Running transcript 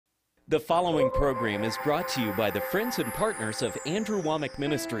The following program is brought to you by the friends and partners of Andrew Wommack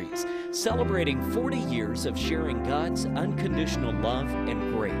Ministries, celebrating 40 years of sharing God's unconditional love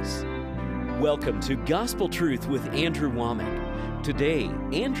and grace. Welcome to Gospel Truth with Andrew Wommack. Today,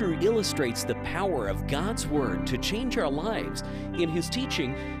 Andrew illustrates the power of God's Word to change our lives in his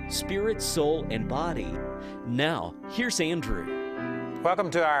teaching, Spirit, Soul, and Body. Now, here's Andrew. Welcome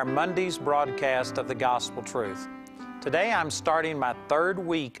to our Monday's broadcast of the Gospel Truth. Today I'm starting my third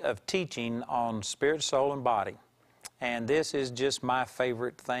week of teaching on Spirit, Soul, and Body. And this is just my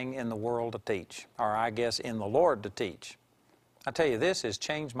favorite thing in the world to teach, or I guess in the Lord to teach. I tell you, this has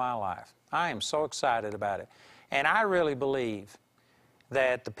changed my life. I am so excited about it. And I really believe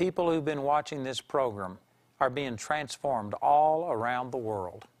that the people who've been watching this program are being transformed all around the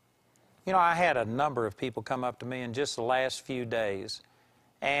world. You know, I had a number of people come up to me in just the last few days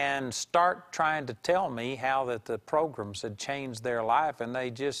and start trying to tell me how that the programs had changed their life, and they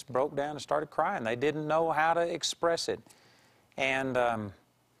just broke down and started crying. They didn't know how to express it. And,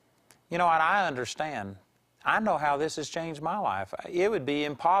 you know, and I understand. I know how this has changed my life. It would be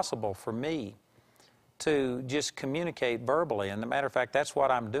impossible for me to just communicate verbally. And as a matter of fact, that's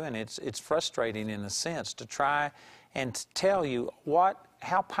what I'm doing. It's frustrating in a sense to try and to tell you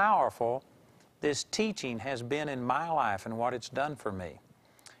how powerful this teaching has been in my life and what it's done for me.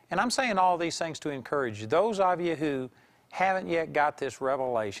 And I'm saying all these things to encourage you. Those of you who haven't yet got this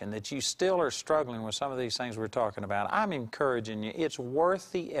revelation, that you still are struggling with some of these things we're talking about, I'm encouraging you. It's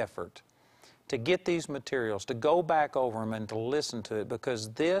worth the effort to get these materials, to go back over them and to listen to it,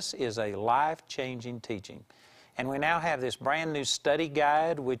 because this is a life-changing teaching. And we now have this brand new study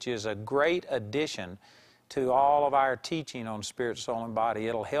guide, which is a great addition to all of our teaching on Spirit, Soul, and Body.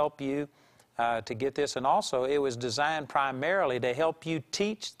 It'll help you to get this, and also it was designed primarily to help you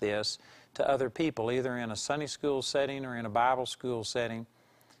teach this to other people, either in a Sunday school setting or in a Bible school setting,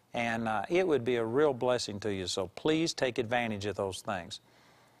 and it would be a real blessing to you, so please take advantage of those things.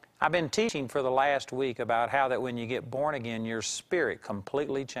 I've been teaching for the last week about how that when you get born again, your spirit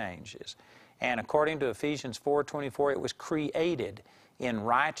completely changes, and according to Ephesians 4:24, it was created in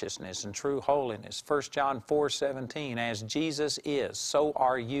righteousness and true holiness. 1 John 4:17, as Jesus is, so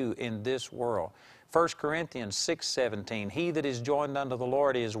are you in this world. 1 Corinthians 6:17, he that is joined unto the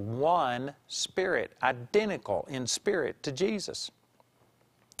Lord is one spirit, identical in spirit to Jesus.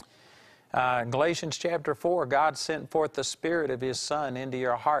 Galatians chapter 4, God sent forth the Spirit of His Son into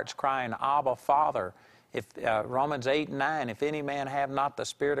your hearts, crying, Abba, Father. Romans 8:9, if any man have not the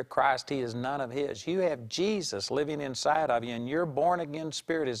Spirit of Christ, he is none of His. You have Jesus living inside of you, and your born-again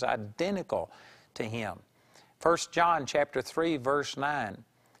spirit is identical to Him. 1 John chapter 3, verse 9,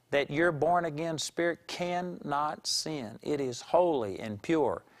 that your born-again spirit cannot sin. It is holy and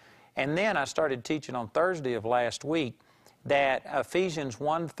pure. And then I started teaching on Thursday of last week that Ephesians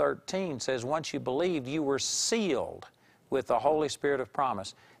 1:13 says, once you believed, you were sealed with the Holy Spirit of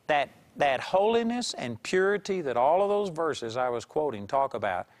promise. That holiness and purity that all of those verses I was quoting talk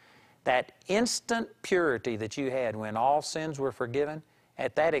about, that instant purity that you had when all sins were forgiven,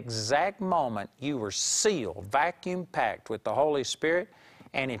 at that exact moment you were sealed, vacuum-packed with the Holy Spirit.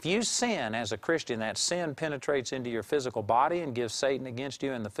 And if you sin as a Christian, that sin penetrates into your physical body and gives Satan against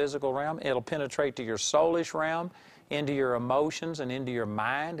you in the physical realm. It'll penetrate to your soulish realm, into your emotions and into your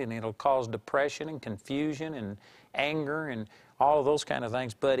mind, and it'll cause depression and confusion and anger and all of those kind of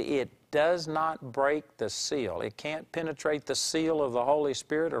things, but it does not break the seal. It can't penetrate the seal of the Holy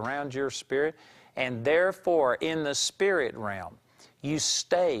Spirit around your spirit, and therefore in the spirit realm you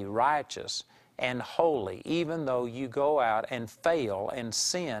stay righteous and holy even though you go out and fail and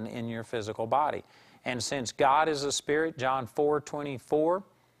sin in your physical body. And since God is a spirit, John 4:24,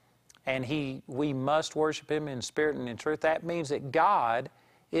 and we must worship Him in spirit and in truth, that means that God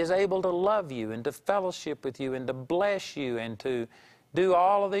is able to love you and to fellowship with you and to bless you and to do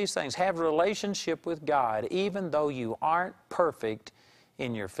all of these things. Have a relationship with God even though you aren't perfect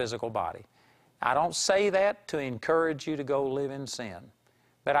in your physical body. I don't say that to encourage you to go live in sin,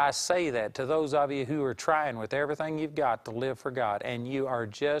 but I say that to those of you who are trying with everything you've got to live for God, and you are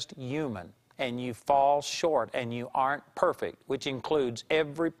just human and you fall short and you aren't perfect, which includes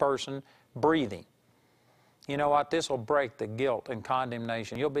every person breathing. You know what? This will break the guilt and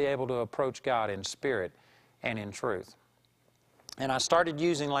condemnation. You'll be able to approach God in spirit and in truth. And I started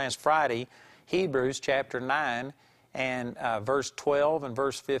using last Friday Hebrews chapter 9 and verse 12 and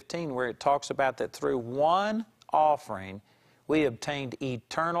verse 15, where it talks about that through one offering we obtained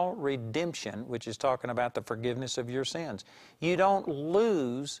eternal redemption, which is talking about the forgiveness of your sins. You don't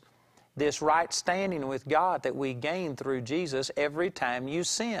lose this right standing with God that we gain through Jesus every time you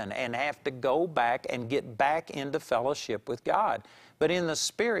sin and have to go back and get back into fellowship with God. But in the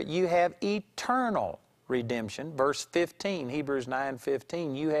Spirit, you have eternal redemption. Verse 15, Hebrews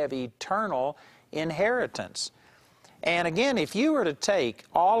 9:15, you have eternal inheritance. And again, if you were to take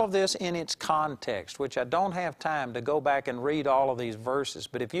all of this in its context, which I don't have time to go back and read all of these verses,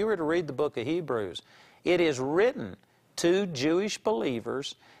 but if you were to read the book of Hebrews, it is written to Jewish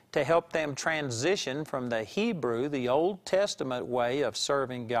believers to help them transition from the Hebrew, the Old Testament way of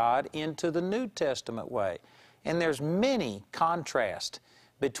serving God, into the New Testament way. And there's many contrasts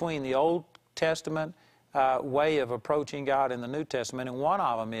between the Old Testament way of approaching God and the New Testament, and one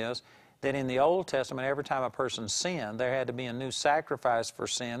of them is that in the Old Testament, every time a person sinned, there had to be a new sacrifice for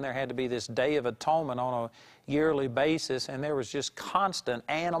sin. There had to be this Day of Atonement on a yearly basis, and there was just constant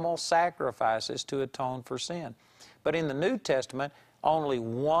animal sacrifices to atone for sin. But in the New Testament, only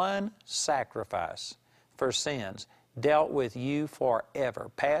one sacrifice for sins dealt with you forever.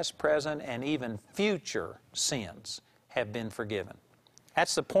 Past, present, and even future sins have been forgiven.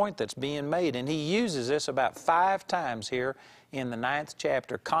 That's the point that's being made, and he uses this about 5 times here in the 9th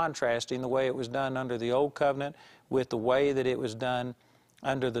chapter, contrasting the way it was done under the Old Covenant with the way that it was done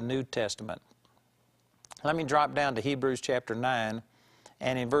under the New Testament. Let me drop down to Hebrews chapter 9,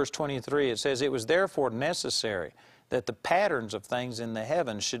 and in verse 23 it says, "It was therefore necessary that the patterns of things in the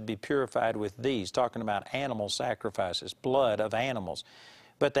heavens should be purified with these," talking about animal sacrifices, blood of animals,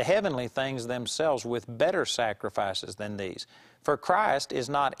 "but the heavenly things themselves with better sacrifices than these. For Christ is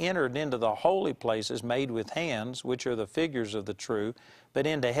not entered into the holy places made with hands, which are the figures of the true, but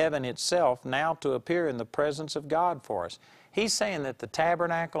into heaven itself, now to appear in the presence of God for us." He's saying that the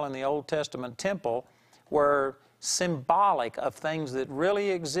tabernacle and the Old Testament temple were symbolic of things that really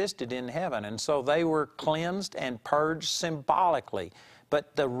existed in heaven, and so they were cleansed and purged symbolically.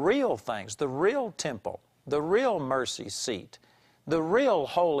 But the real things, the real temple, the real mercy seat, the real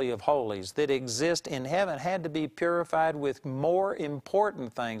Holy of Holies that exist in heaven had to be purified with more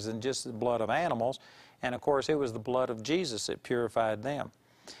important things than just the blood of animals. And of course, it was the blood of Jesus that purified them.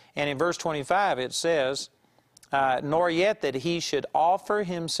 And in verse 25 it says, "Nor yet that he should offer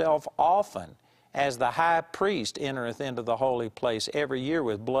himself often, as the high priest entereth into the holy place every year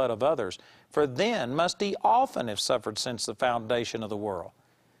with blood of others. For then must he often have suffered since the foundation of the world."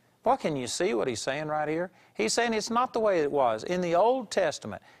 Well, can you see what he's saying right here? He's saying it's not the way it was. In the Old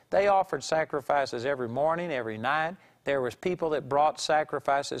Testament, they offered sacrifices every morning, every night. There was people that brought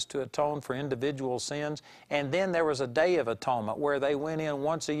sacrifices to atone for individual sins. And then there was a Day of Atonement where they went in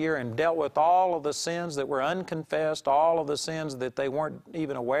once a year and dealt with all of the sins that were unconfessed, all of the sins that they weren't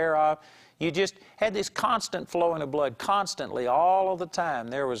even aware of. You just had this constant flowing of blood, constantly, all of the time.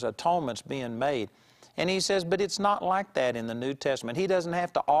 There was atonements being made. And he says, but it's not like that in the New Testament. He doesn't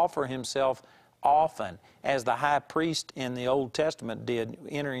have to offer himself often, as the high priest in the Old Testament did,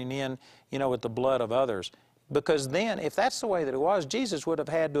 entering in, with the blood of others. Because then, if that's the way that it was, Jesus would have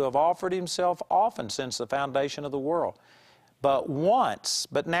had to have offered himself often since the foundation of the world. But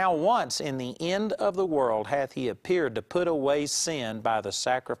now once in the end of the world hath he appeared to put away sin by the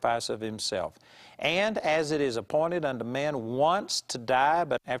sacrifice of himself. And as it is appointed unto man once to die,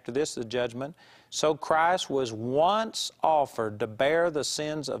 but after this the judgment, so Christ was once offered to bear the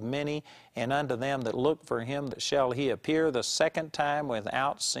sins of many, and unto them that look for him that shall he appear the second time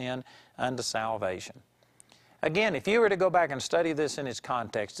without sin unto salvation. Again, if you were to go back and study this in its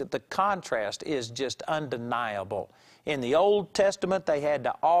context, the contrast is just undeniable. In the Old Testament, they had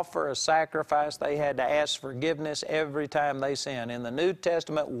to offer a sacrifice. They had to ask forgiveness every time they sinned. In the New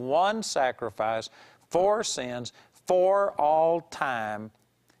Testament, one sacrifice for sins for all time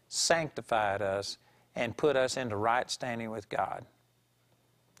sanctified us and put us into right standing with God.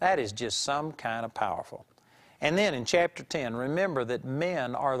 That is just some kind of powerful. And then in chapter 10, remember that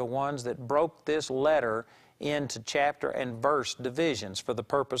men are the ones that broke this letter into chapter and verse divisions for the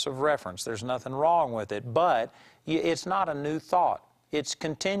purpose of reference. There's nothing wrong with it, but it's not a new thought. It's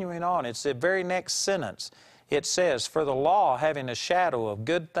continuing on. It's the very next sentence. It says, "For the law, having a shadow of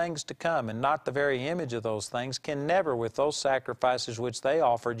good things to come, and not the very image of those things, can never, with those sacrifices which they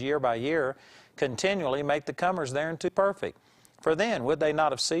offered year by year, continually make the comers thereunto perfect. For then would they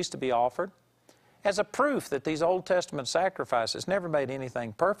not have ceased to be offered?" As a proof that these Old Testament sacrifices never made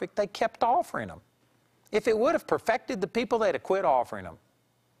anything perfect, they kept offering them. If it would have perfected the people, they'd have quit offering them.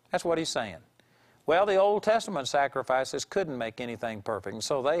 That's what he's saying. Well, the Old Testament sacrifices couldn't make anything perfect, and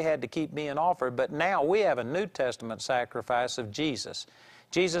so they had to keep being offered. But now we have a New Testament sacrifice of Jesus.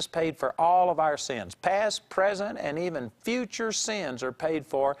 Jesus paid for all of our sins. Past, present, and even future sins are paid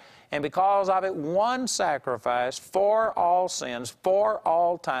for. And because of it, one sacrifice for all sins, for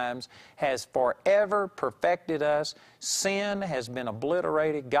all times, has forever perfected us. Sin has been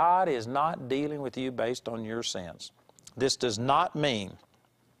obliterated. God is not dealing with you based on your sins. This does not mean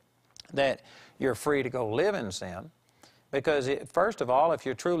that you're free to go live in sin, because first of all, if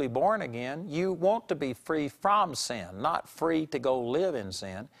you're truly born again, you want to be free from sin, not free to go live in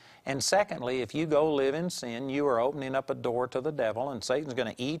sin. And secondly, if you go live in sin, you are opening up a door to the devil, and Satan's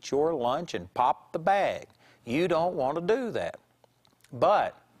going to eat your lunch and pop the bag. You don't want to do that.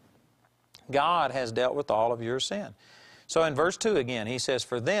 But God has dealt with all of your sin. So in verse 2 again, he says,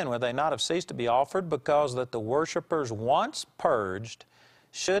 "For then would they not have ceased to be offered, because that the worshippers once purged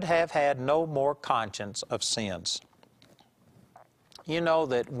should have had no more conscience of sins." You know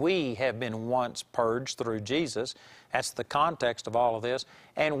that we have been once purged through Jesus. That's the context of all of this.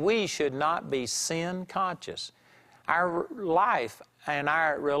 And we should not be sin conscious. Our life and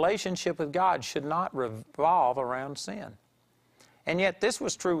our relationship with God should not revolve around sin. And yet this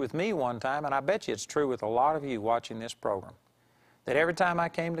was true with me one time, and I bet you it's true with a lot of you watching this program. That every time I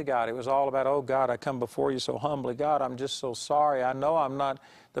came to God, it was all about, "Oh God, I come before you so humbly. God, I'm just so sorry. I know I'm not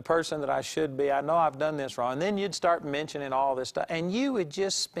the person that I should be. I know I've done this wrong." And then you'd start mentioning all this stuff, and you would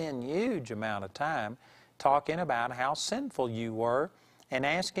just spend huge amount of time talking about how sinful you were and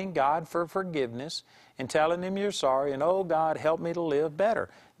asking God for forgiveness and telling Him you're sorry and, "Oh God, help me to live better."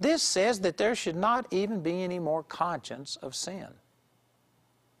 This says that there should not even be any more conscience of sin.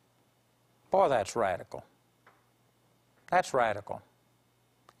 Boy, that's radical. That's radical.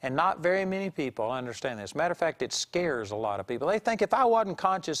 And not very many people understand this. Matter of fact, it scares a lot of people. They think if I wasn't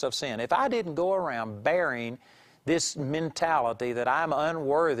conscious of sin, if I didn't go around bearing this mentality that I'm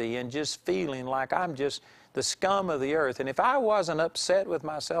unworthy and just feeling like I'm just the scum of the earth, and if I wasn't upset with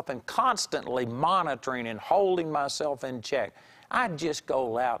myself and constantly monitoring and holding myself in check, I'd just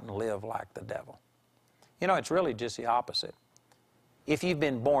go out and live like the devil. You know, it's really just the opposite. If you've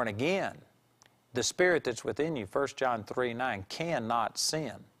been born again, the Spirit that's within you, 1 John 3:9, cannot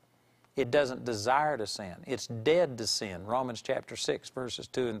sin. It doesn't desire to sin. It's dead to sin, Romans chapter 6, verses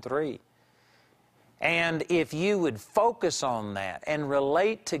 2 and 3. And if you would focus on that and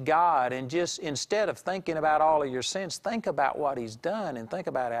relate to God and just, instead of thinking about all of your sins, think about what He's done and think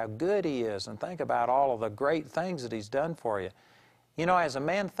about how good He is and think about all of the great things that He's done for you. You know, as a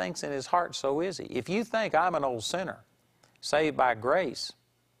man thinks in his heart, so is he. If you think I'm an old sinner, saved by grace,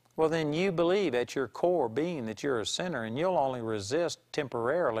 well, then you believe at your core being that you're a sinner, and you'll only resist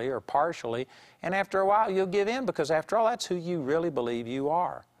temporarily or partially, and after a while you'll give in, because after all, that's who you really believe you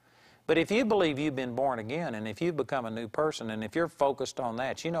are. But if you believe you've been born again, and if you've become a new person, and if you're focused on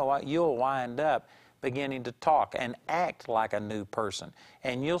that, you know what? You'll wind up beginning to talk and act like a new person,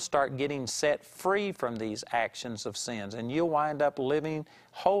 and you'll start getting set free from these actions of sins, and you'll wind up living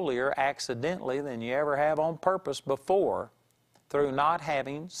holier accidentally than you ever have on purpose before, through not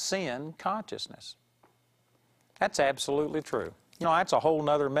having sin consciousness. That's absolutely true. You know, that's a whole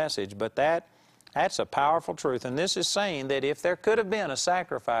nother message, but that's a powerful truth. And this is saying that if there could have been a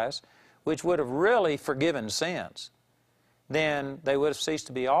sacrifice which would have really forgiven sins, then they would have ceased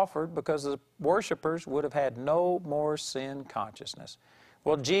to be offered, because the worshipers would have had no more sin consciousness.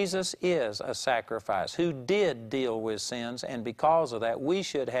 Well, Jesus is a sacrifice who did deal with sins, and because of that, we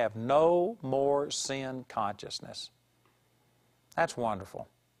should have no more sin consciousness. That's wonderful.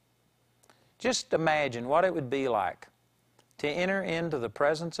 Just imagine what it would be like to enter into the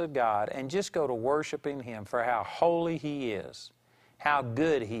presence of God and just go to worshiping Him for how holy He is, how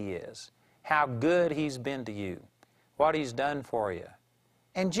good He is, how good He's been to you, what He's done for you,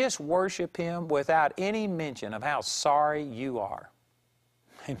 and just worship Him without any mention of how sorry you are.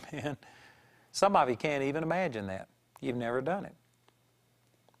 Amen. Some of you can't even imagine that. You've never done it.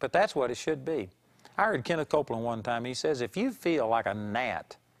 But that's what it should be. I heard Kenneth Copeland one time, he says, if you feel like a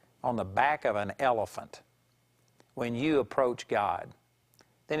gnat on the back of an elephant when you approach God,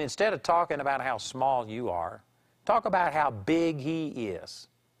 then instead of talking about how small you are, talk about how big He is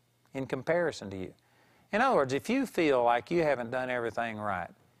in comparison to you. In other words, if you feel like you haven't done everything right,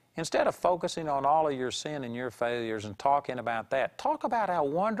 instead of focusing on all of your sin and your failures and talking about that, talk about how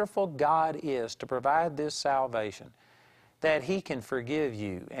wonderful God is to provide this salvation, that He can forgive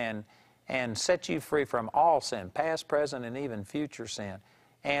you and set you free from all sin, past, present, and even future sin.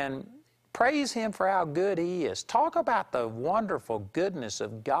 And praise Him for how good He is. Talk about the wonderful goodness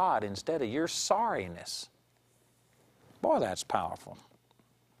of God instead of your sorriness. Boy, that's powerful.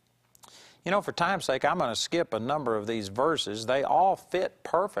 You know, for time's sake, I'm going to skip a number of these verses. They all fit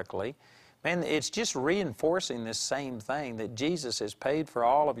perfectly. Man, it's just reinforcing this same thing, that Jesus has paid for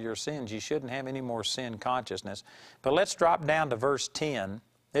all of your sins. You shouldn't have any more sin consciousness. But let's drop down to verse 10.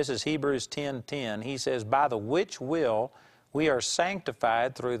 This is Hebrews 10:10. He says, by the which will we are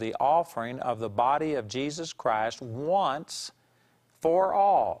sanctified through the offering of the body of Jesus Christ once for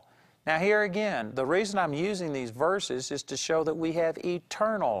all. Now here again, the reason I'm using these verses is to show that we have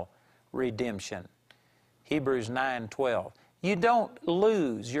eternal redemption. Hebrews 9:12. You don't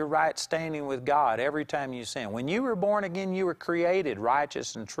lose your right standing with God every time you sin. When you were born again, you were created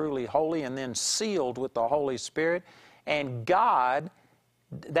righteous and truly holy and then sealed with the Holy Spirit. And God,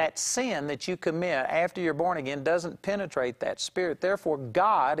 that sin that you commit after you're born again doesn't penetrate that spirit. Therefore,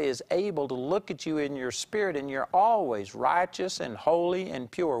 God is able to look at you in your spirit and you're always righteous and holy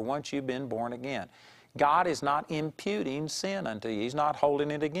and pure once you've been born again. God is not imputing sin unto you. He's not holding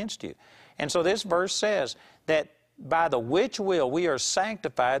it against you. And so this verse says that by the which will we are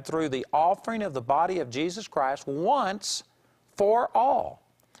sanctified through the offering of the body of Jesus Christ once for all.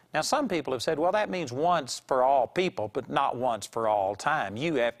 Now some people have said, well, that means once for all people, but not once for all time.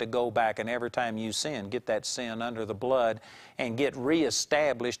 You have to go back and every time you sin, get that sin under the blood and get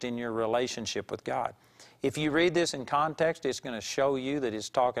reestablished in your relationship with God. If you read this in context, it's going to show you that it's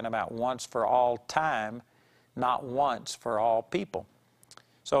talking about once for all time, not once for all people.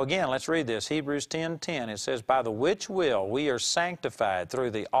 So again, let's read this. Hebrews 10:10. It says, by the which will we are sanctified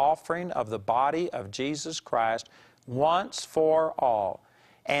through the offering of the body of Jesus Christ once for all.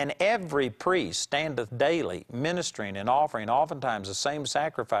 And every priest standeth daily, ministering and offering oftentimes the same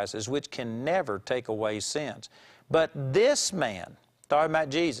sacrifices, which can never take away sins. But this man, talking about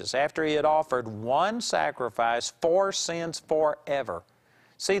Jesus, after he had offered one sacrifice for sins forever.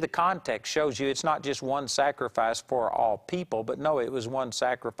 See, the context shows you it's not just one sacrifice for all people, but no, it was one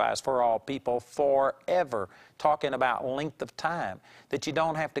sacrifice for all people forever, talking about length of time, that you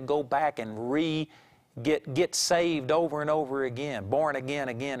don't have to go back and get saved over and over again, born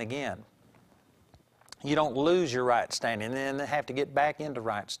again. You don't lose your right standing and then have to get back into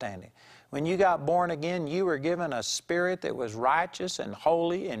right standing. When you got born again, you were given a spirit that was righteous and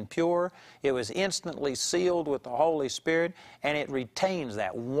holy and pure. It was instantly sealed with the Holy Spirit, and it retains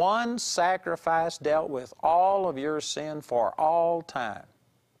that. One sacrifice dealt with all of your sin for all time.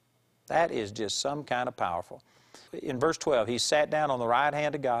 That is just some kind of powerful. In verse 12, he sat down on the right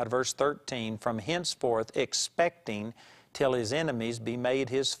hand of God. Verse 13, from henceforth expecting till his enemies be made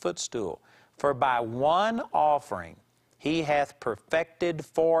his footstool. For by one offering he hath perfected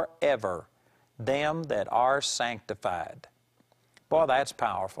forever them that are sanctified. Boy, that's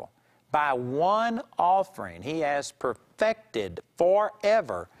powerful. By one offering he has perfected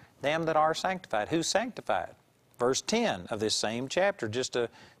forever them that are sanctified. Who's sanctified? Verse 10 of this same chapter, just a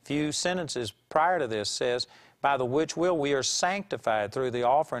few sentences prior to this, says, by the which will we are sanctified through the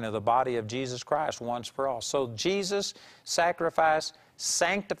offering of the body of Jesus Christ once for all. So Jesus' sacrifice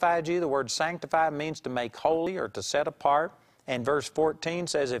sanctified you. The word sanctify means to make holy or to set apart. And verse 14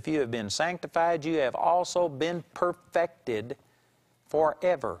 says, if you have been sanctified, you have also been perfected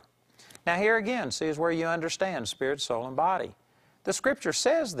forever. Now here again, see, is where you understand spirit, soul, and body. The Scripture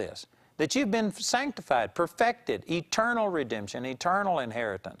says this, that you've been sanctified, perfected, eternal redemption, eternal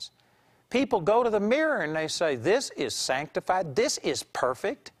inheritance. People go to the mirror and they say, this is sanctified, this is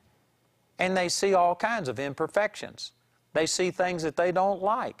perfect, and they see all kinds of imperfections. They see things that they don't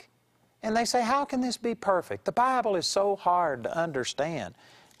like. And they say, how can this be perfect? The Bible is so hard to understand.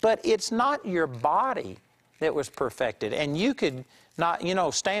 But it's not your body that was perfected. And you could not,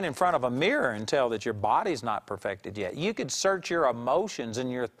 stand in front of a mirror and tell that your body's not perfected yet. You could search your emotions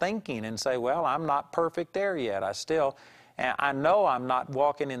and your thinking and say, well, I'm not perfect there yet. I know I'm not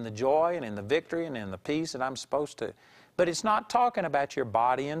walking in the joy and in the victory and in the peace that I'm supposed to. But it's not talking about your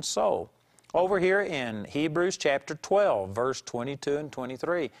body and soul. Over here in Hebrews chapter 12, verse 22 and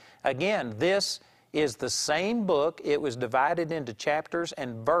 23. Again, this is the same book. It was divided into chapters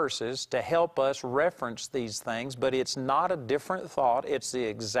and verses to help us reference these things, but it's not a different thought. It's the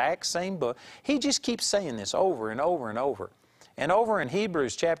exact same book. He just keeps saying this over and over and over. And over in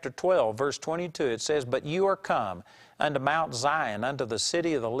Hebrews chapter 12, verse 22, it says, but you are come unto Mount Zion, unto the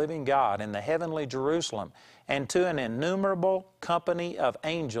city of the living God, in the heavenly Jerusalem, and to an innumerable company of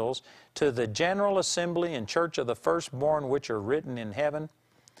angels, to the general assembly and church of the firstborn which are written in heaven,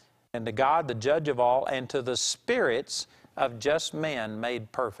 and to God the judge of all, and to the spirits of just men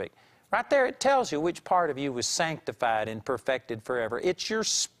made perfect. Right there it tells you which part of you was sanctified and perfected forever. It's your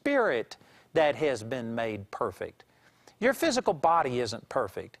spirit that has been made perfect. Your physical body isn't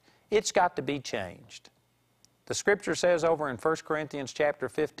perfect. It's got to be changed. The Scripture says over in 1 Corinthians chapter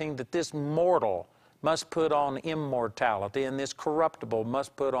 15 that this mortal must put on immortality, and this corruptible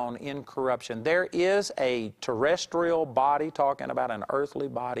must put on incorruption. There is a terrestrial body, talking about an earthly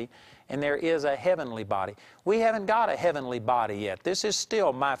body, and there is a heavenly body. We haven't got a heavenly body yet. This is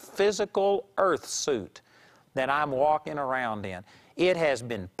still my physical earth suit that I'm walking around in. It has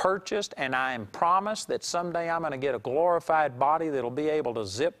been purchased, and I am promised that someday I'm going to get a glorified body that'll be able to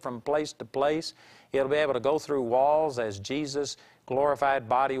zip from place to place. It'll be able to go through walls as Jesus' glorified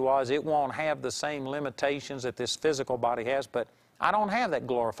body was. It won't have the same limitations that this physical body has, but I don't have that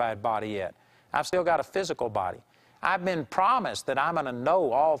glorified body yet. I've still got a physical body. I've been promised that I'm going to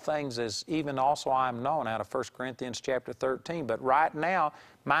know all things as even also I am known, out of 1 Corinthians chapter 13. But right now,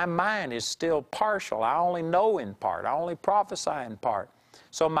 my mind is still partial. I only know in part. I only prophesy in part.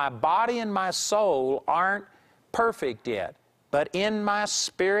 So my body and my soul aren't perfect yet. But in my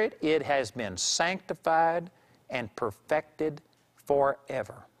spirit, it has been sanctified and perfected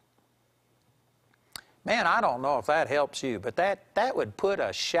forever. Man, I don't know if that helps you, but that would put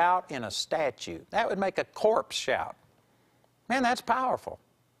a shout in a statue. That would make a corpse shout. Man, that's powerful.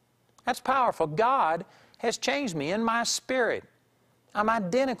 That's powerful. God has changed me in my spirit. I'm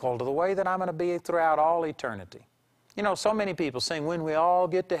identical to the way that I'm going to be throughout all eternity. You know, so many people sing, when we all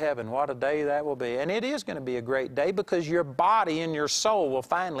get to heaven, what a day that will be. And it is going to be a great day because your body and your soul will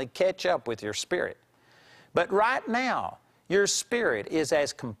finally catch up with your spirit. But right now, your spirit is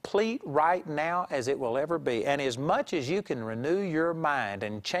as complete right now as it will ever be. And as much as you can renew your mind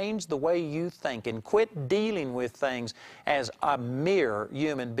and change the way you think and quit dealing with things as a mere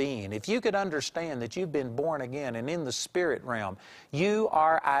human being, if you could understand that you've been born again and in the spirit realm, you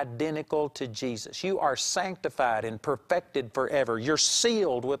are identical to Jesus. You are sanctified and perfected forever. You're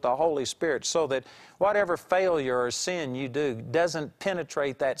sealed with the Holy Spirit so that whatever failure or sin you do doesn't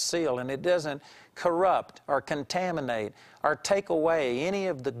penetrate that seal, and it doesn't corrupt or contaminate or take away any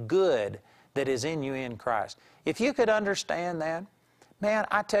of the good that is in you in Christ. If you could understand that, man,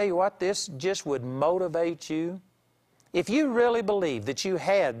 I tell you what, this just would motivate you. If you really believe that you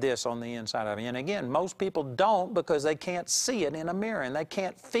had this on the inside of you, and again, most people don't because they can't see it in a mirror and they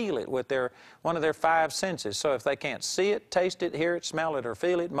can't feel it with one of their 5 senses. So if they can't see it, taste it, hear it, smell it, or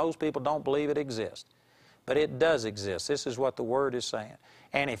feel it, most people don't believe it exists. But it does exist. This is what the Word is saying.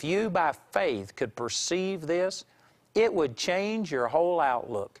 And if you, by faith, could perceive this, it would change your whole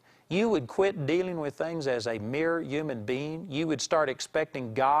outlook. You would quit dealing with things as a mere human being. You would start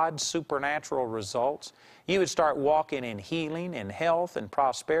expecting God's supernatural results. You would start walking in healing and health and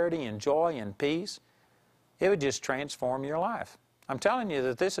prosperity and joy and peace. It would just transform your life. I'm telling you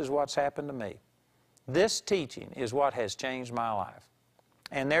that this is what's happened to me. This teaching is what has changed my life.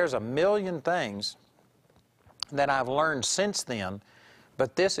 And there's a million things that I've learned since then,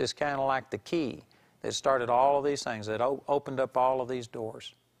 but this is kind of like the key that started all of these things, that opened up all of these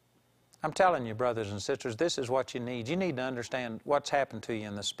doors. I'm telling you, brothers and sisters, this is what you need. You need to understand what's happened to you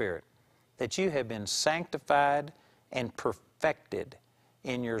in the Spirit, that you have been sanctified and perfected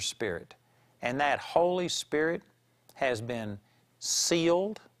in your spirit. And that Holy Spirit has been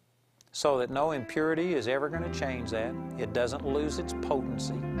sealed so that no impurity is ever going to change that. It doesn't lose its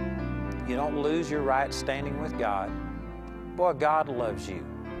potency. You don't lose your right standing with God. Boy, God loves you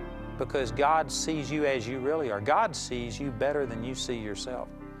because God sees you as you really are. God sees you better than you see yourself.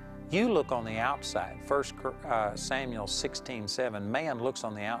 You look on the outside. 1 Samuel 16:7, man looks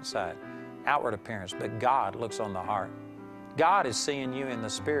on the outside, outward appearance, but God looks on the heart. God is seeing you in the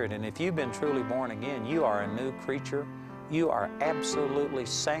Spirit, and if you've been truly born again, you are a new creature. You are absolutely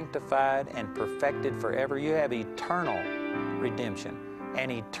sanctified and perfected forever. You have eternal redemption and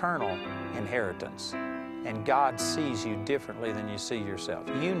eternal inheritance. And God sees you differently than you see yourself.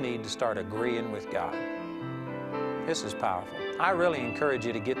 You need to start agreeing with God. This is powerful. I really encourage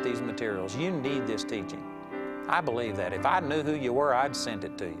you to get these materials. You need this teaching. I believe that. If I knew who you were, I'd send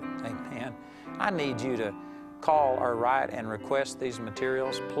it to you. Amen. I need you to call or write and request these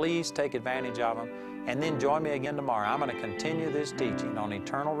materials. Please take advantage of them. And then join me again tomorrow. I'm going to continue this teaching on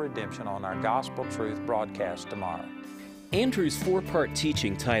eternal redemption on our Gospel Truth broadcast tomorrow. Andrew's 4-part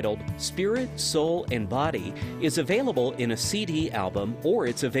teaching titled Spirit, Soul, and Body is available in a CD album, or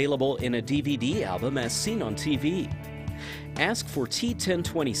it's available in a DVD album as seen on TV. Ask for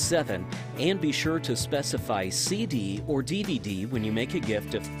T1027 and be sure to specify CD or DVD when you make a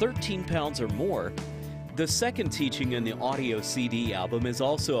gift of 13 pounds or more. The second teaching in the audio CD album is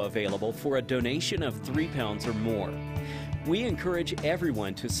also available for a donation of 3 pounds or more. We encourage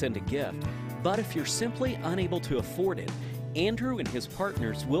everyone to send a gift, but if you're simply unable to afford it, Andrew and his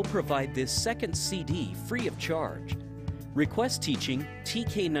partners will provide this second CD free of charge. Request teaching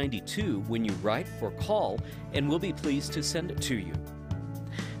TK92 when you write or call, and we'll be pleased to send it to you.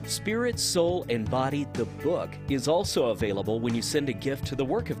 Spirit, Soul, and Body, the book, is also available when you send a gift to the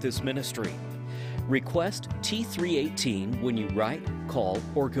work of this ministry. Request T318 when you write, call,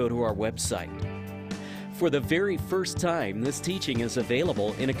 or go to our website. For the very first time, this teaching is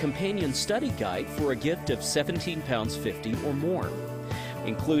available in a companion study guide for a gift of £17.50 or more.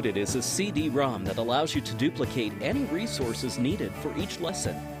 Included is a CD-ROM that allows you to duplicate any resources needed for each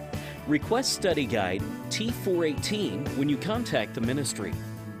lesson. Request study guide T418 when you contact the ministry.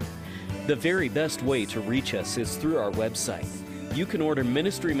 The very best way to reach us is through our website. You can order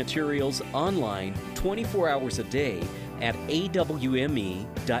ministry materials online 24 hours a day at awme.net.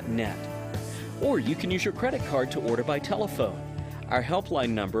 Or you can use your credit card to order by telephone. Our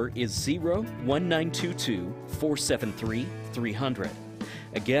helpline number is 01922-473-300.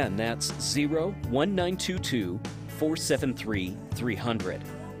 Again, that's 01922-473-300.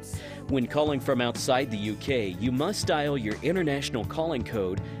 When calling from outside the UK, you must dial your international calling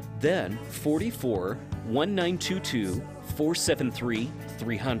code, then 44 1922 473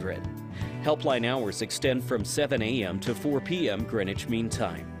 300. Helpline hours extend from 7 a.m. to 4 p.m. Greenwich Mean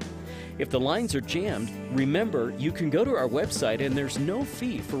Time. If the lines are jammed, remember you can go to our website and there's no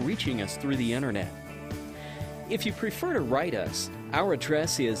fee for reaching us through the internet. If you prefer to write us, our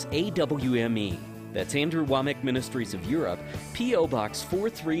address is AWME. That's Andrew Wommack Ministries of Europe, P.O. Box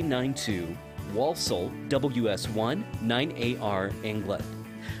 4392, Walsall, WS1 9AR, England.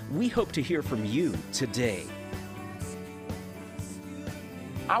 We hope to hear from you today.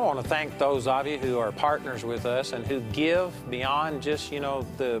 I want to thank those of you who are partners with us and who give beyond just,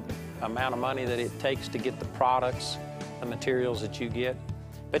 the amount of money that it takes to get the products, the materials that you get.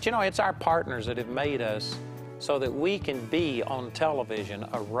 But it's our partners that have made us so that we can be on television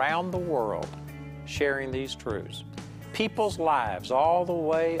around the world sharing these truths. People's lives all the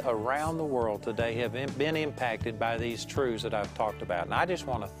way around the world today have been impacted by these truths that I've talked about. And I just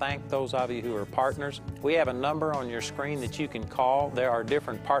want to thank those of you who are partners. We have a number on your screen that you can call. There are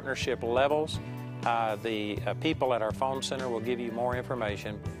different partnership levels. The people at our phone center will give you more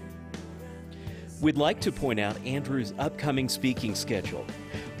information. We'd like to point out Andrew's upcoming speaking schedule.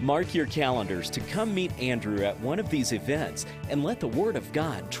 Mark your calendars to come meet Andrew at one of these events and let the Word of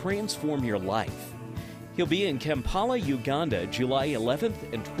God transform your life. He'll be in Kampala, Uganda, July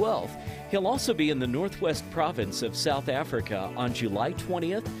 11th and 12th. He'll also be in the Northwest Province of South Africa on July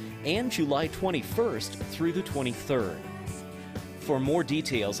 20th and July 21st through the 23rd. For more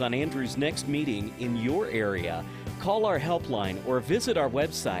details on Andrew's next meeting in your area, call our helpline or visit our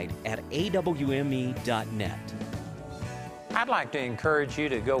website at awme.net. I'd like to encourage you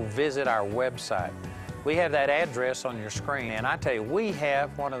to go visit our website. We have that address on your screen, and I tell you, we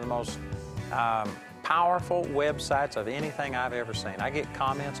have one of the most powerful websites of anything I've ever seen. I get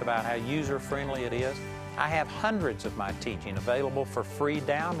comments about how user-friendly it is. I have hundreds of my teaching available for free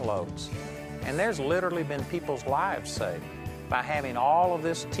downloads, and there's literally been people's lives saved by having all of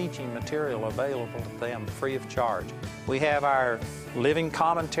this teaching material available to them free of charge. We have our living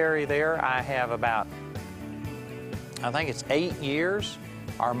commentary there. I have about, I think it's 8 years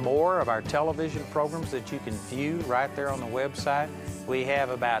or more of our television programs that you can view right there on the website. We have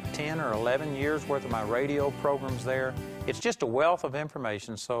about 10 or 11 years worth of my radio programs there. It's just a wealth of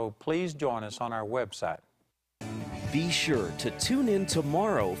information, so please join us on our website. Be sure to tune in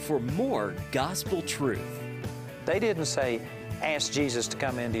tomorrow for more gospel truth. They didn't say, ask Jesus to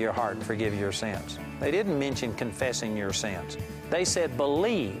come into your heart and forgive your sins. They didn't mention confessing your sins. They said,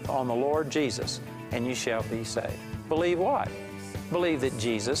 believe on the Lord Jesus and you shall be saved. Believe what? Believe that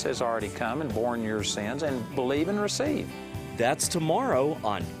Jesus has already come and borne your sins, and believe and receive. That's tomorrow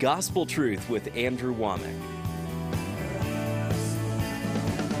on Gospel Truth with Andrew Wommack.